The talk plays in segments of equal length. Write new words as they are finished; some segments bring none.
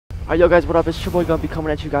Alright, yo guys, what up? It's your boy Gumpy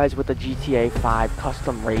coming at you guys with the GTA 5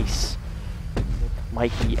 custom race with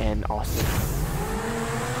Mikey and Austin.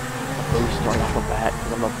 A boost right off the bat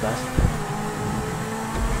because I'm the best.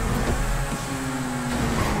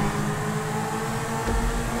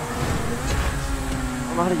 I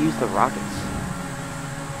don't know how to use the rockets.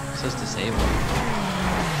 It says disable.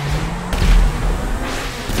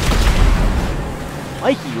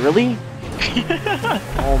 Mikey, really?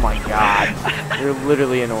 Oh my god. You're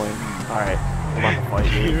literally annoying. Alright, I'm about to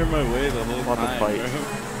fight you. You're in my way the whole I'm about to time, fight.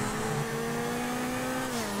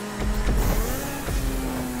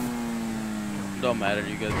 Bro. Don't matter,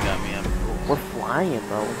 you guys got me. We're flying,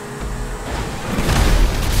 bro.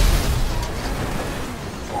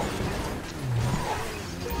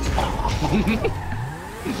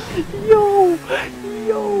 Yo!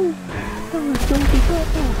 Yo! That was so good.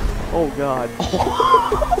 Oh god.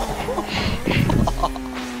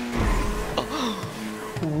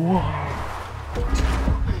 Whoa.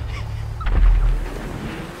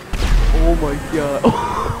 Oh my god.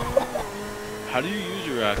 How do you use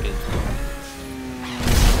your rockets?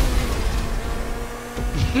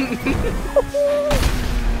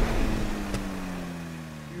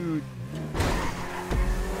 Dude.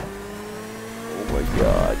 Oh my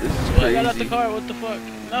god, this is I crazy. got out the car, what the fuck?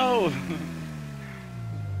 No!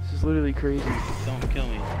 This is literally crazy. Don't kill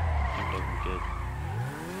me. I'm fucking kid.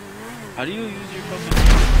 How do you use your fucking...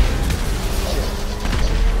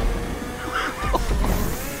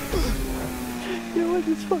 Yo, I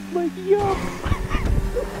just fucked Mikey up.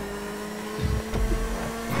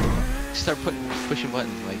 Start pushing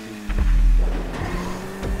buttons, Mikey.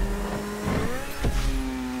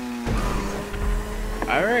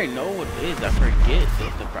 I already know what it is, I forget.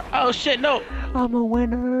 Oh shit, no! I'm a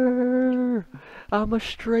winner. I'm a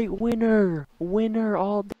straight winner. Winner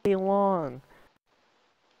all day long.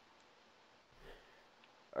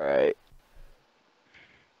 Alright.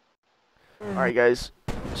 Alright guys.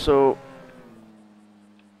 So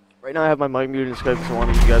right now I have my mic muted and Skype because I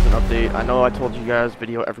want to give you guys an update. I know I told you guys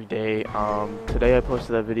video every day. Today I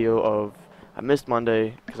posted that video of I missed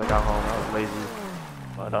Monday because I got home, I was lazy.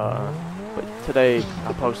 But today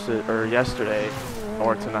I posted, or yesterday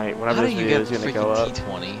or tonight, whenever this video is gonna go up.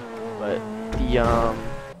 T20? But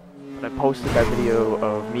when I posted that video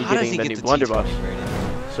of me getting the new blunderbuss.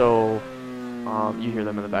 So you hear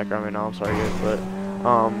them in the background right now. I'm sorry guys,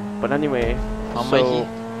 but anyway. So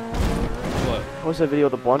What? I posted a video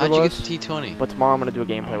of the blunderbuss. How'd you get the T20? But tomorrow I'm gonna do a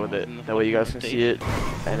gameplay with it. That way you guys can see it.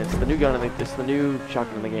 And it's the new gun. It's the new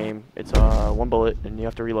shotgun in the game. It's one bullet, and you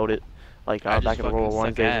have to reload it, like back in the World War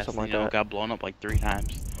I days or something like that. Got blown up like 3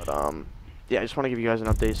 times. But yeah, I just want to give you guys an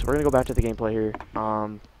update. So we're gonna go back to the gameplay here.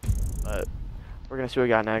 But we're gonna see what we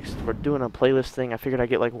got next. We're doing a playlist thing. I figured I'd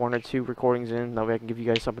get like 1 or 2 recordings in. That way I can give you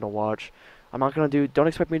guys something to watch. I'm not gonna do. Don't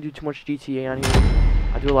expect me to do too much GTA on here.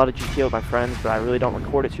 I do a lot of GTA with my friends, but I really don't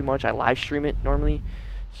record it too much. I live stream it normally.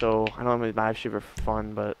 So I know I'm a live stream for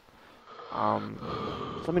fun, but so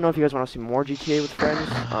let me know if you guys want to see more GTA with friends.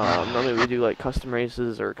 Normally we do like custom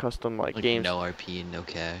races or custom like games. No RP and no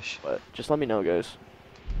cash. But just let me know, guys.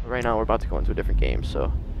 Right now we're about to go into a different game,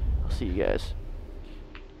 so I'll see you guys.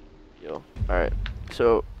 Yo, alright.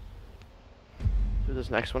 So who this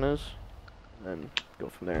next one is, and then go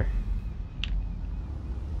from there.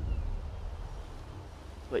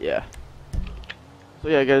 But yeah. So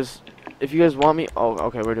yeah, guys. If you guys want me, oh,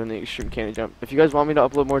 okay, we're doing the extreme candy jump. If you guys want me to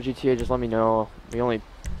upload more GTA, just let me know. We only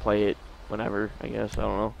play it whenever, I guess. I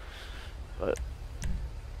don't know, but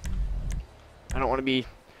I don't want to be.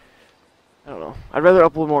 I don't know. I'd rather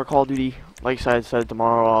upload more Call of Duty. Like I said,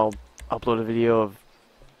 tomorrow I'll upload a video of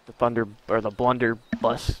the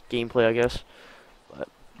blunderbuss gameplay, I guess. But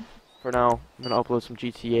for now, I'm gonna upload some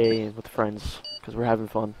GTA with friends because we're having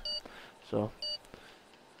fun. So.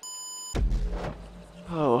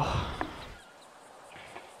 Oh.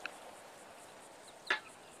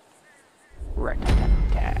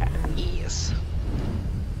 Yes.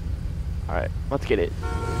 Alright, let's get it.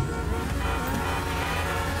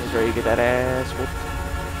 Who's ready to get that ass whooped?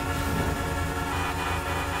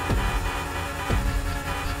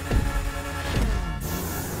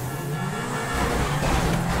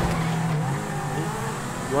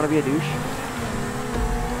 You wanna be a douche?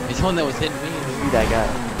 He's the one that was hitting me. Be that guy.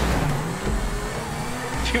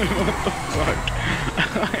 Dude, what the fuck?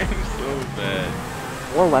 I am so bad.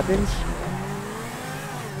 More weapons?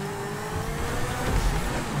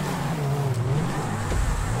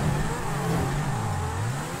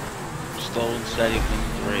 Slow and steady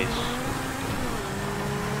wins the race.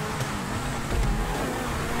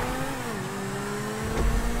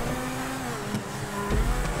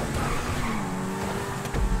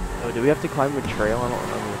 Oh, do we have to climb a trail? I don't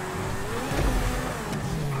remember.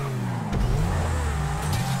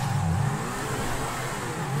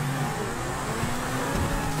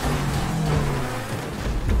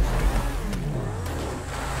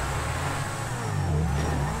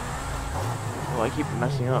 I keep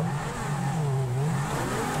messing up.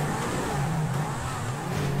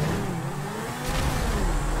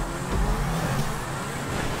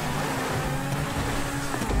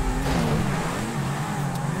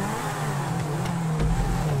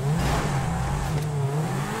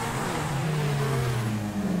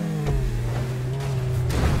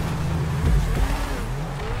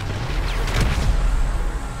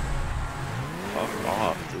 Fuck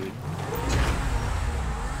off, dude.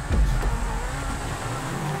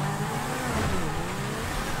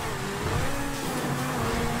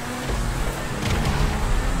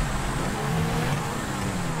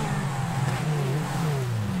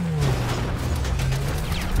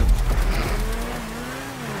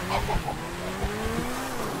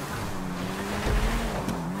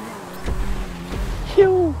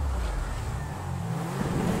 Phew.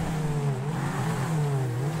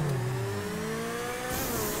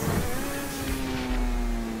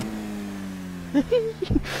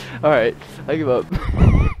 Alright, I give up.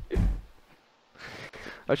 I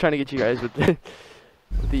was trying to get you guys with the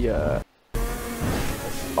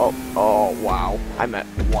oh wow.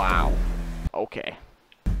 Wow. Okay.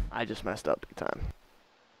 I just messed up big time.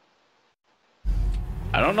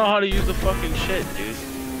 I don't know how to use the fucking shit, dude.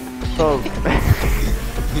 So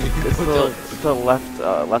it's the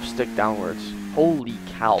left stick downwards. Holy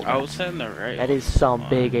cow. I was saying the right. That is some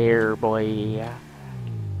big air, boy.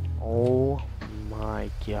 Oh my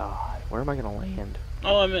god. Where am I gonna land?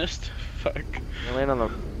 Oh, I missed. Fuck. I land on the.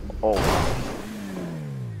 Oh.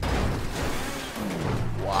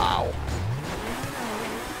 Wow.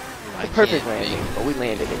 I Perfect can't landing, make- but we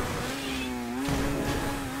landed it.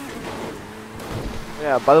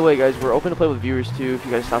 Yeah, by the way, guys, we're open to play with viewers too. If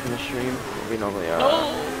you guys stop in the stream, we normally are.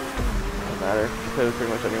 Doesn't matter. We play with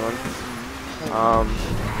pretty much anyone.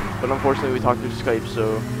 But unfortunately, we talk through Skype,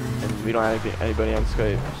 so and we don't have anybody on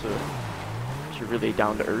Skype, so you're really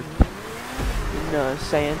down to earth. You know what I'm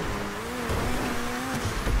saying?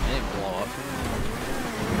 I didn't blow up.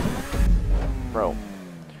 Bro.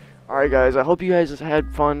 Alright guys, I hope you guys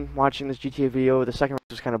had fun watching this GTA video. The second one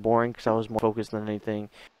was kind of boring because I was more focused than anything.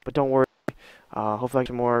 But don't worry, hopefully I have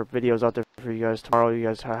some more videos out there for you guys tomorrow. You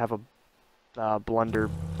guys have a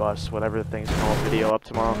blunderbuss, whatever the thing's called, video up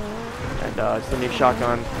tomorrow. And it's the new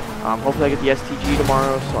shotgun. Hopefully I get the STG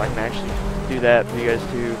tomorrow so I can actually do that for you guys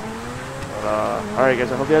too. But alright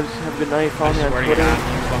guys, I hope you guys have a good night. Follow me on swear to Twitter. God,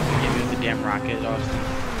 you fucking give me the damn rocket, Austin.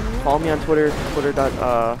 Follow me on Twitter,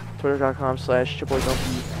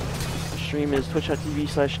 twitter.com/chipoydumpy. Stream is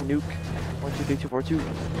twitch.tv/nuke123242.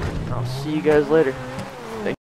 I'll see you guys later.